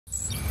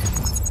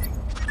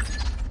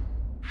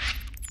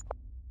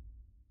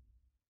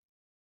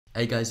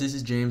Hey guys, this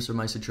is James from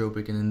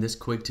Isotropic, and in this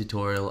quick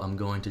tutorial I'm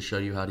going to show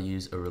you how to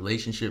use a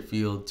relationship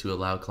field to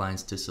allow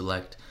clients to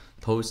select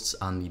posts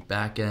on the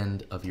back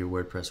end of your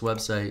WordPress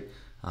website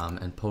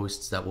and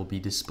posts that will be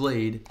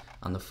displayed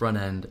on the front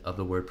end of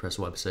the WordPress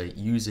website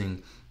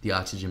using the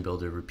Oxygen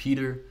Builder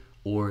repeater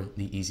or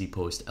the Easy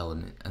Post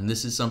element. And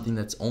this is something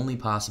that's only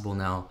possible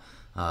now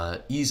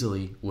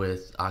easily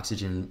with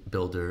Oxygen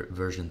Builder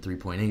version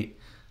 3.8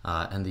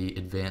 and the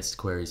advanced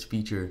queries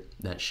feature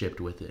that shipped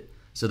with it.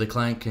 So the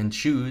client can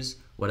choose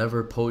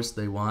whatever post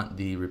they want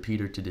the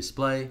repeater to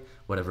display,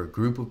 whatever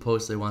group of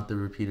posts they want the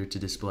repeater to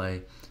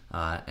display,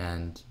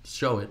 and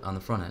show it on the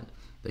front end.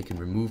 They can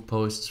remove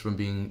posts from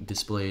being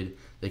displayed,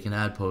 they can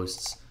add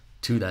posts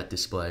to that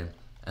display,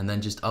 and then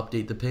just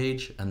update the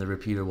page and the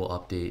repeater will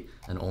update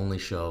and only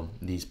show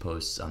these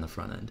posts on the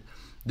front end.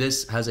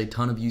 This has a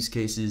ton of use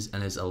cases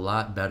and is a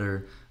lot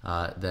better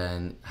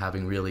than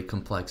having really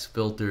complex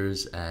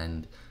filters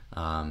and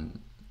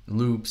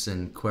loops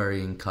and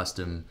querying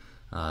custom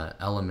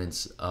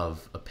elements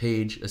of a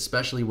page,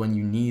 especially when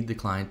you need the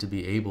client to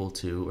be able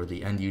to, or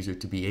the end user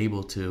to be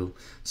able to,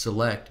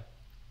 select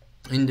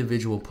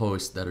individual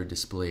posts that are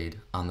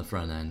displayed on the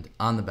front end,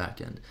 on the back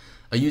end.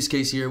 A use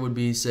case here would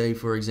be, say,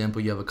 for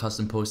example, you have a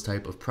custom post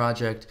type of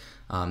project.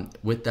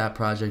 With that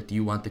project,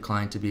 you want the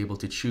client to be able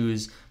to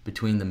choose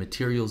between the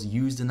materials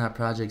used in that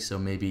project. So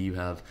maybe you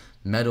have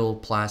metal,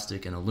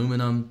 plastic, and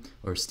aluminum,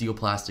 or steel,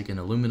 plastic, and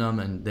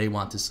aluminum, and they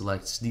want to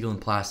select steel and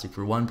plastic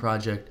for one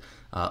project,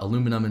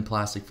 aluminum and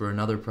plastic for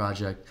another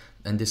project,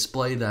 and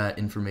display that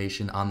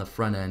information on the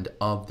front end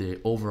of the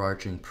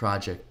overarching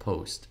project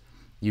post.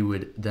 You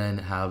would then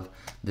have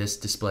this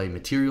display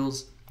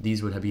materials.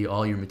 These would be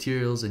all your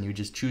materials, and you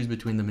just choose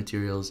between the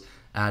materials,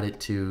 add it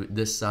to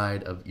this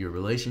side of your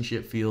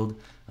relationship field,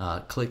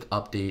 click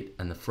update,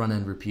 and the front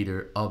end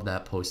repeater of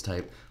that post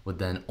type would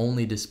then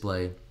only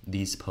display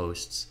these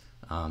posts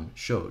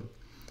showed.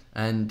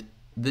 And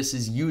this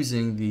is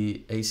using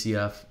the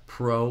ACF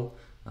Pro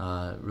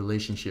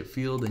relationship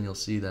field, and you'll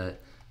see that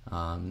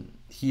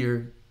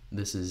here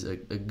this is a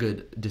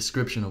good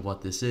description of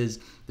what this is.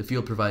 The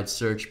field provides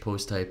search,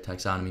 post type,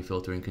 taxonomy,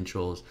 filtering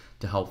controls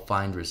to help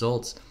find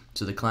results.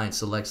 So the client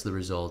selects the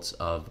results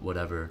of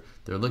whatever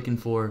they're looking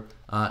for,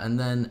 and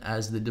then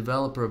as the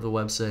developer of the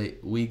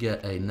website, we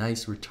get a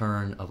nice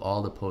return of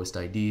all the post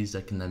IDs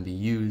that can then be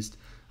used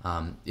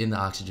in the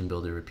Oxygen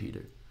Builder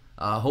repeater.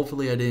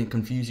 Hopefully I didn't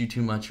confuse you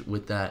too much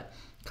with that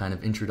kind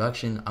of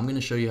introduction. I'm going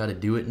to show you how to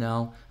do it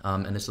now,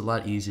 and it's a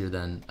lot easier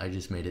than I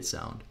just made it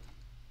sound.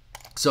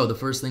 So the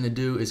first thing to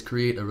do is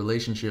create a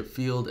relationship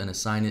field and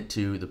assign it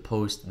to the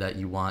post that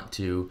you want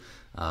to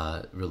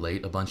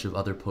relate a bunch of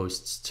other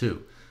posts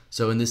to.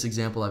 So in this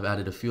example, I've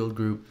added a field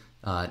group,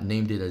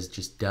 named it as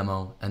just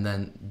demo, and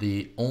then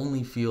the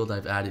only field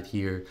I've added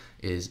here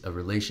is a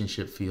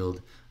relationship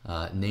field,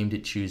 named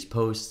it choose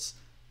posts,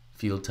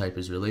 field type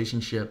is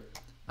relationship.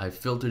 I've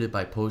filtered it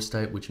by post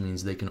type, which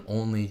means they can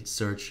only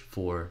search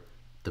for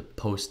the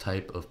post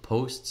type of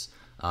posts.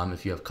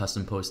 If you have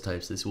custom post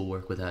types, this will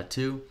work with that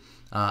too.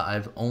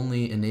 I've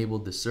only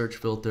enabled the search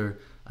filter.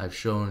 I've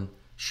showed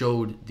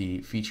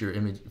the featured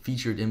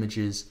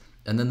images,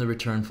 and then the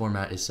return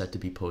format is set to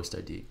be post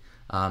ID.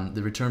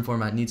 The return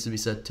format needs to be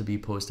set to be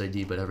post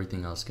ID, but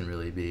everything else can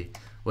really be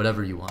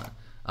whatever you want.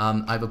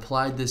 I've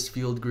applied this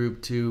field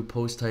group to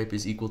post type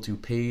is equal to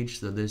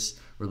page, so this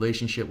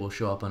relationship will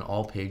show up on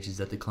all pages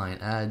that the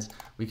client adds.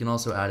 We can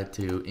also add it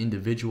to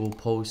individual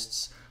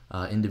posts,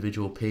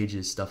 individual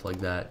pages, stuff like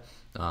that.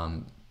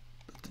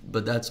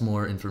 But that's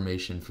more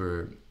information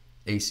for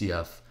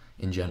ACF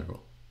in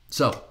general.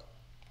 So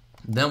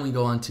then we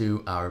go on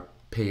to our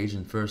page,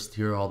 and first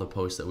here are all the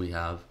posts that we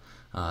have,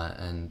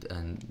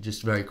 and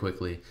just very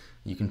quickly,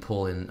 you can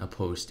pull in a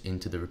post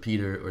into the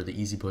repeater or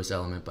the Easy Post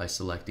element by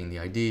selecting the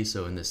ID.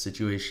 So in this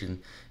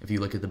situation, if you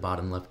look at the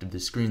bottom left of the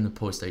screen, the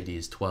post ID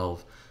is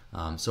 12.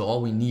 So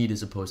all we need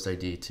is a post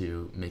ID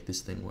to make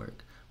this thing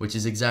work, which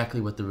is exactly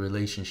what the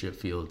relationship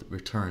field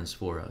returns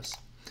for us.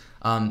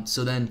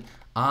 So then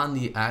on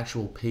the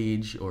actual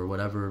page, or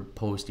whatever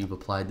post you've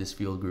applied this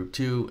field group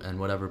to, and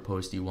whatever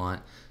post you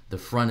want the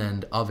front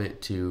end of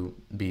it to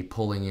be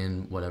pulling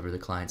in whatever the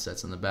client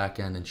sets on the back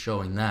end and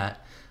showing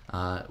that,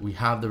 we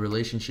have the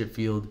relationship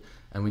field,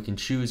 and we can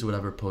choose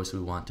whatever post we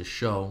want to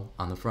show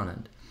on the front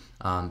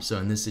end. So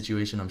in this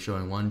situation, I'm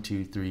showing 1,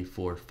 2, 3,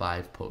 4,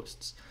 5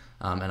 posts,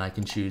 and I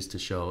can choose to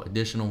show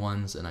additional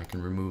ones, and I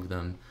can remove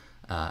them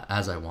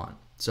as I want.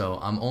 So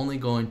I'm only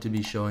going to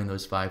be showing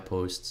those 5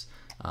 posts,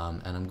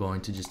 and I'm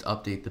going to just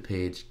update the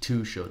page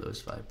to show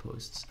those 5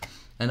 posts.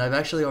 And I've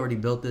actually already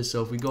built this,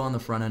 so if we go on the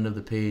front end of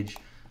the page,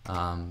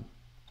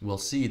 we'll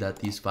see that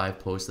these 5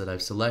 posts that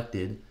I've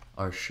selected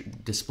are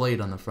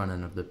displayed on the front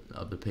end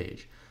of the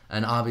page.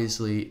 And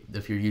obviously,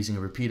 if you're using a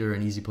repeater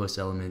and Easy Post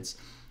elements,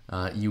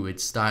 you would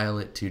style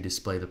it to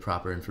display the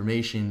proper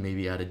information,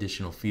 maybe add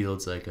additional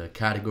fields like a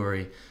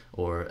category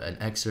or an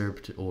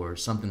excerpt or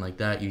something like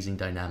that using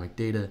dynamic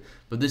data.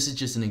 But this is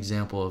just an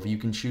example of you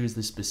can choose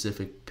the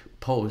specific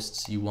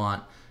posts you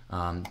want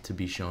to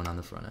be shown on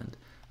the front end.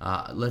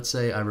 Let's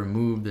say I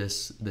remove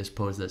this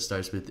post that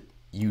starts with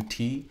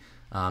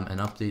and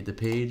update the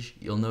page,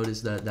 you'll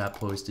notice that that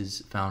post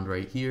is found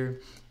right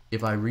here.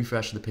 If I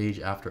refresh the page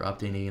after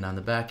updating it on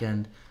the back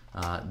end,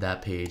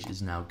 that page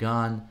is now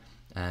gone,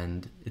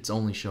 and it's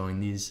only showing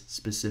these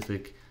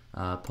specific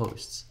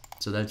posts.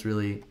 So that's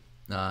really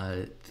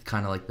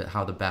kind of like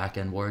how the back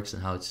end works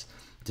and how it's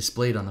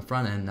displayed on the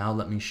front end. Now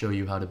let me show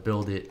you how to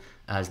build it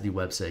as the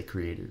website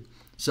creator.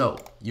 So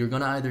you're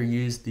going to either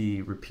use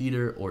the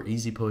repeater or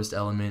easy post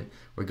element.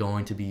 We're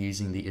going to be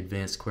using the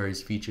advanced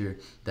queries feature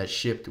that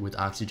shipped with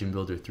Oxygen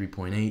Builder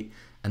 3.8.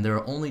 And there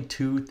are only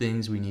two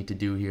things we need to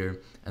do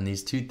here. And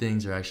these two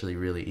things are actually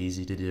really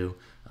easy to do.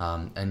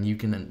 And you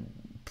can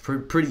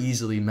pretty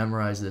easily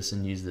memorize this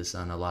and use this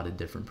on a lot of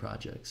different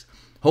projects.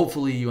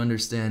 Hopefully you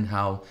understand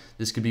how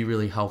this could be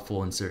really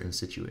helpful in certain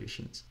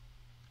situations.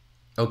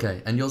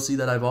 Okay, and you'll see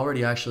that I've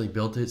already actually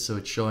built it, so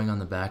it's showing on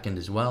the back end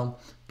as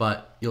well,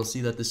 but you'll see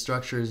that the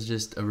structure is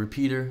just a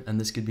repeater, and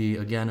this could be,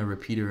 again, a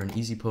repeater and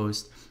easy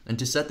post. And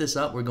to set this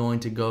up, we're going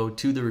to go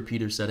to the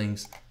repeater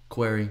settings,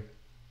 query,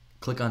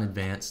 click on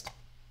advanced,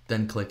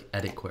 then click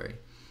edit query.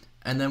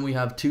 And then we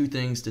have two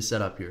things to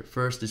set up here.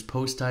 First is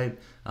post type.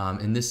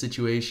 In this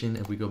situation,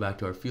 if we go back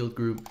to our field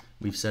group,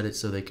 we've set it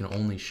so they can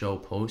only show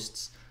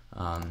posts.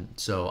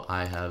 So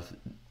I have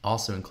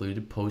also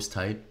included post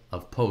type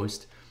of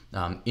post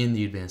in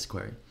the advanced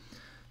query.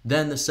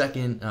 Then the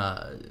second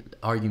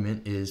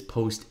argument is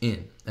post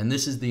in, and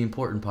this is the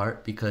important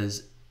part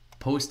because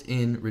post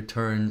in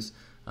returns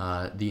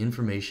the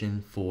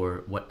information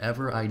for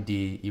whatever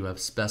ID you have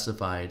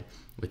specified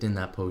within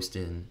that post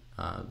in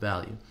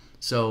value.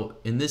 So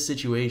in this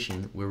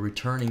situation, we're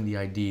returning the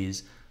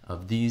IDs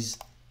of these,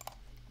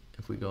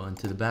 if we go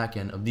into the back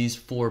end, of these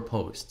 4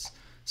 posts.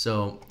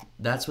 So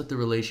that's what the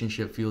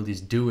relationship field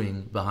is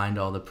doing behind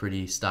all the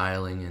pretty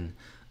styling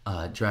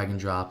and drag and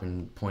drop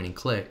and point and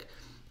click.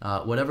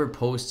 Whatever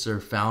posts are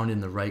found in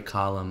the right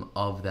column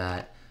of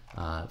that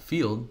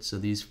field, so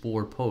these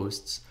 4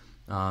 posts,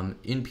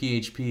 in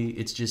PHP,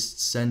 it's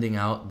just sending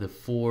out the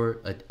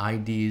 4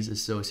 IDs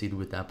associated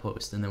with that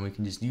post, and then we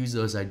can just use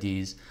those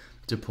IDs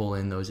to pull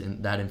in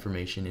that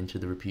information into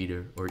the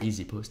repeater or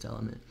easy post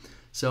element.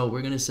 So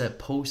we're going to set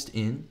post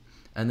in,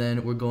 and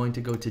then we're going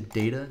to go to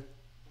data,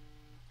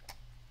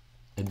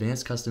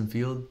 advanced custom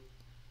field,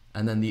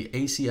 and then the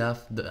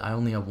ACF, I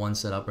only have one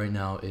set up right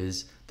now,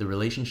 is the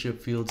relationship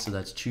field, so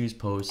that's choose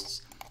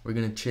posts. We're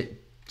going to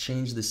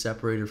change the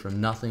separator from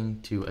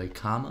nothing to a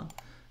comma,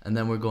 and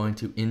then we're going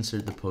to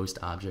insert the post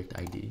object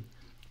ID.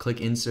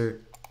 Click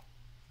insert,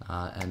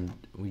 and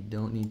we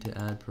don't need to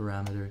add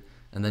parameter,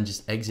 and then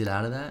just exit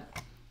out of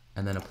that,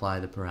 and then apply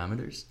the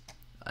parameters.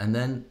 And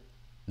then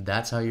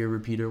that's how your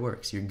repeater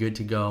works. You're good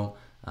to go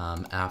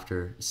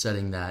after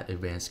setting that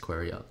advanced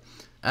query up.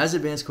 As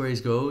advanced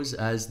queries goes,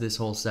 as this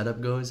whole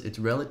setup goes, it's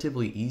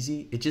relatively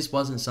easy. It just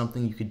wasn't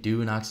something you could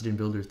do in Oxygen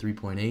Builder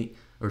 3.8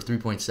 or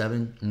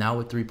 3.7. Now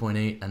with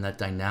 3.8 and that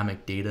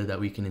dynamic data that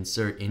we can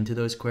insert into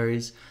those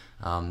queries,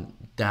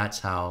 that's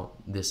how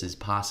this is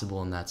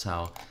possible and that's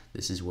how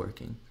this is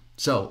working.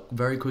 So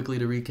very quickly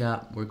to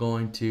recap, we're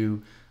going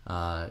to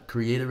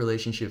create a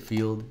relationship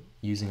field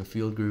using a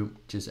field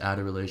group, just add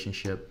a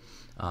relationship,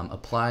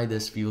 apply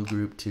this field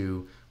group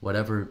to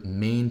whatever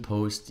main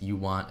post you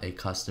want a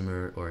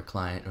customer or a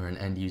client or an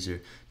end user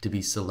to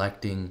be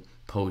selecting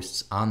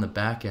posts on the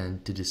back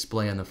end to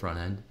display on the front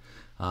end.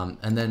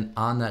 And then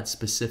on that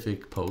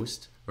specific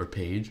post or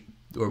page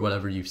or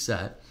whatever you've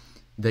set,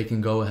 they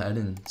can go ahead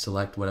and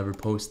select whatever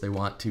post they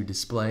want to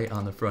display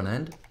on the front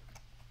end.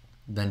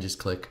 Then just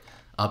click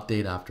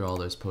update after all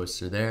those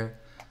posts are there.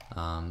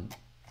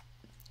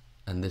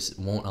 And this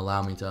won't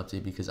allow me to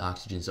update because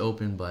Oxygen's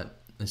open, but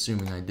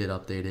assuming I did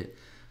update it.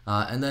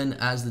 And then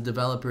as the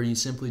developer, you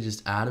simply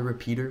just add a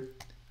repeater,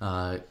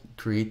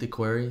 create the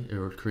query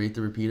or create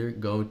the repeater,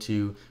 go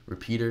to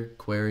repeater,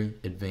 query,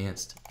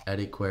 advanced,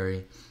 edit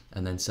query,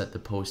 and then set the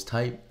post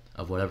type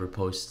of whatever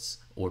posts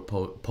or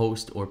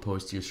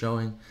post you're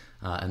showing,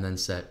 and then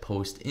set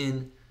post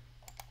in,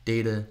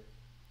 data,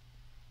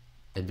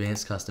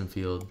 advanced custom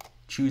field,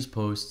 choose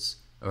posts,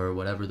 or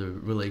whatever the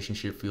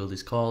relationship field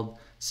is called,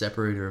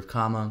 separator of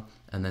comma,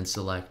 and then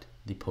select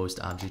the post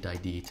object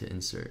ID to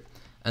insert.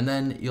 And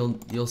then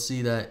you'll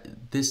see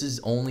that this is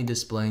only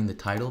displaying the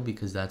title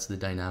because that's the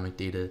dynamic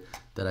data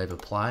that I've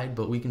applied,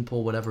 but we can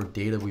pull whatever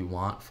data we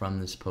want from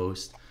this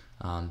post.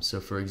 So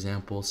for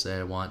example, say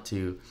I want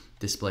to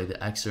display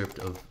the excerpt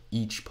of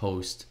each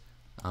post.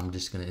 I'm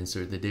just going to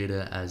insert the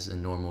data as a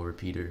normal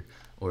repeater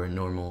or a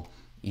normal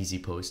easy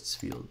posts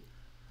field.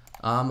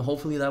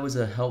 Hopefully that was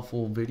a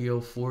helpful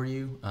video for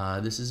you.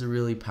 This is a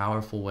really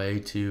powerful way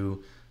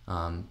to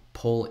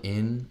pull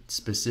in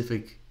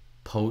specific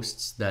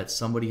posts that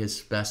somebody has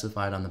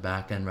specified on the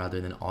back end rather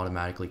than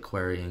automatically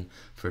querying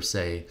for,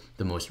 say,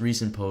 the most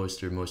recent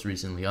post or most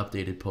recently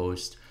updated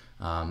post,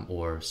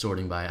 or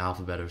sorting by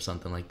alphabet or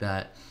something like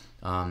that.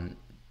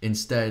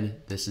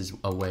 Instead, this is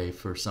a way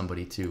for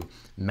somebody to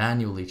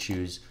manually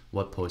choose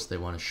what post they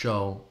want to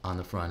show on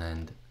the front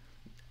end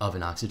of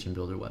an Oxygen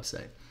Builder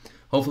website.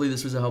 Hopefully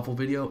this was a helpful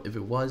video. If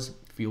it was,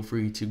 feel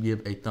free to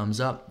give a thumbs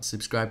up,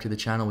 subscribe to the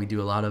channel. We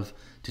do a lot of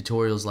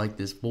tutorials like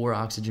this for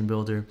Oxygen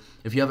Builder.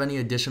 If you have any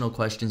additional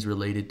questions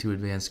related to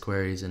advanced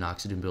queries in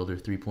Oxygen Builder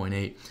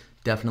 3.8,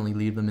 definitely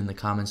leave them in the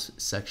comments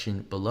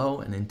section below.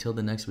 And until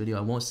the next video,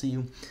 I won't see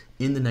you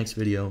in the next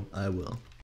video. I will.